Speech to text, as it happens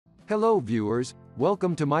Hello viewers,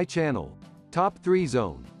 welcome to my channel. Top 3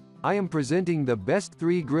 Zone. I am presenting the best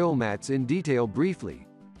 3 grill mats in detail briefly.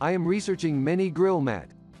 I am researching many grill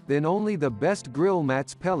mat, then only the best grill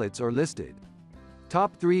mats pellets are listed.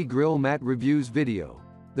 Top 3 grill mat reviews video.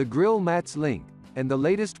 The grill mats link, and the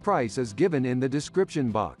latest price is given in the description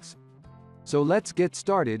box. So let's get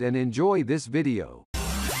started and enjoy this video.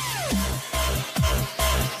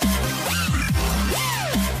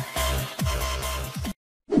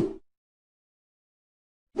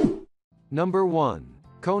 Number 1.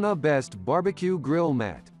 Kona Best Barbecue Grill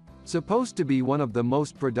Mat. Supposed to be one of the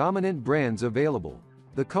most predominant brands available,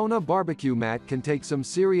 the Kona barbecue mat can take some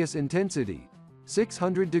serious intensity,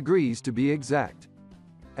 600 degrees to be exact.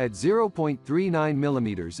 At 0.39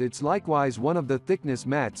 mm, it's likewise one of the thickness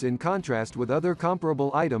mats in contrast with other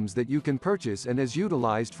comparable items that you can purchase and is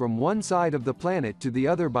utilized from one side of the planet to the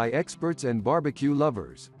other by experts and barbecue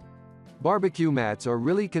lovers. Barbecue mats are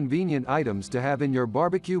really convenient items to have in your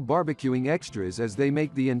barbecuing extras, as they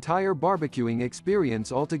make the entire barbecuing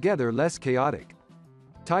experience altogether less chaotic.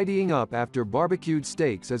 Tidying up after barbecued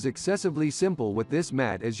steaks is excessively simple with this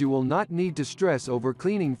mat, as you will not need to stress over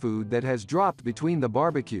cleaning food that has dropped between the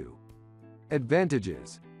barbecue.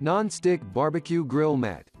 Advantages: non-stick barbecue grill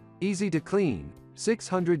mat, easy to clean,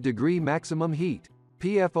 600 degree maximum heat,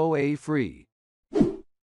 PFOA free.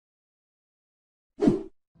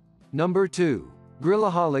 Number 2.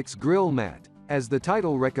 Grillaholics Grill Mat. As the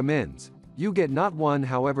title recommends, you get not one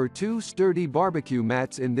however 2 sturdy barbecue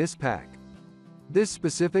mats in this pack. This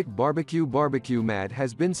specific barbecue mat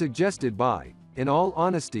has been suggested by, in all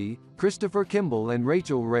honesty, Christopher Kimball and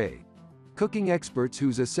Rachel Ray, cooking experts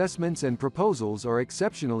whose assessments and proposals are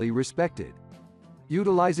exceptionally respected.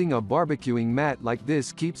 Utilizing a barbecuing mat like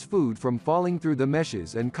this keeps food from falling through the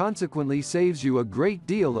meshes and consequently saves you a great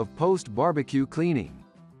deal of post-barbecue cleaning.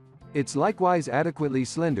 It's likewise adequately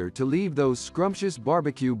slender to leave those scrumptious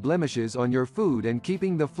barbecue blemishes on your food and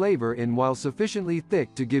keeping the flavor in, while sufficiently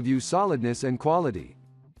thick to give you solidness and quality.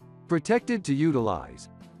 Protected to utilize.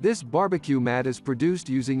 This barbecue mat is produced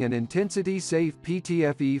using an intensity-safe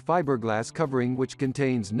PTFE fiberglass covering which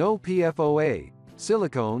contains no PFOA,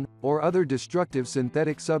 silicone, or other destructive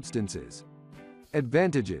synthetic substances.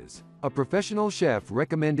 Advantages: a professional chef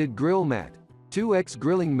recommended grill mat, 2x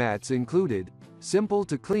grilling mats included, simple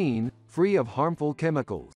to clean, free of harmful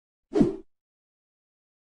chemicals.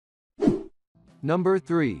 Number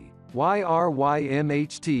 3.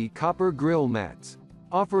 YRYMHT Copper Grill Mats.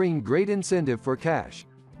 Offering great incentive for cash,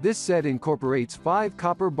 this set incorporates 5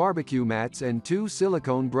 copper barbecue mats and 2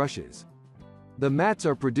 silicone brushes. The mats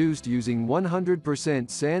are produced using 100%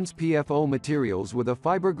 sans PFO materials with a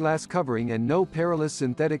fiberglass covering and no perilous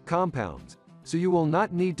synthetic compounds, so you will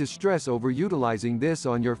not need to stress over utilizing this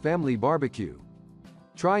on your family barbecue.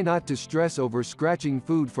 Try not to stress over scratching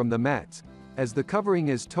food from the mats, as the covering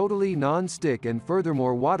is totally non-stick and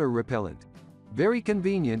furthermore water repellent. Very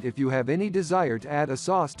convenient if you have any desire to add a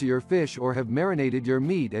sauce to your fish or have marinated your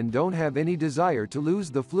meat and don't have any desire to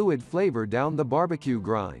lose the fluid flavor down the barbecue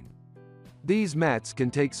grind. These mats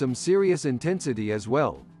can take some serious intensity as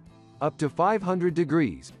well, up to 500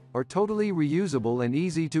 degrees, are totally reusable and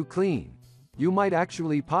easy to clean. You might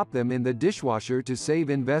actually pop them in the dishwasher to save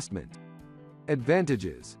investment.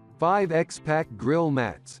 Advantages: 5x pack grill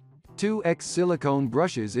mats, 2x silicone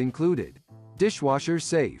brushes included, dishwasher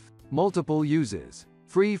safe, multiple uses,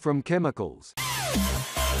 free from chemicals.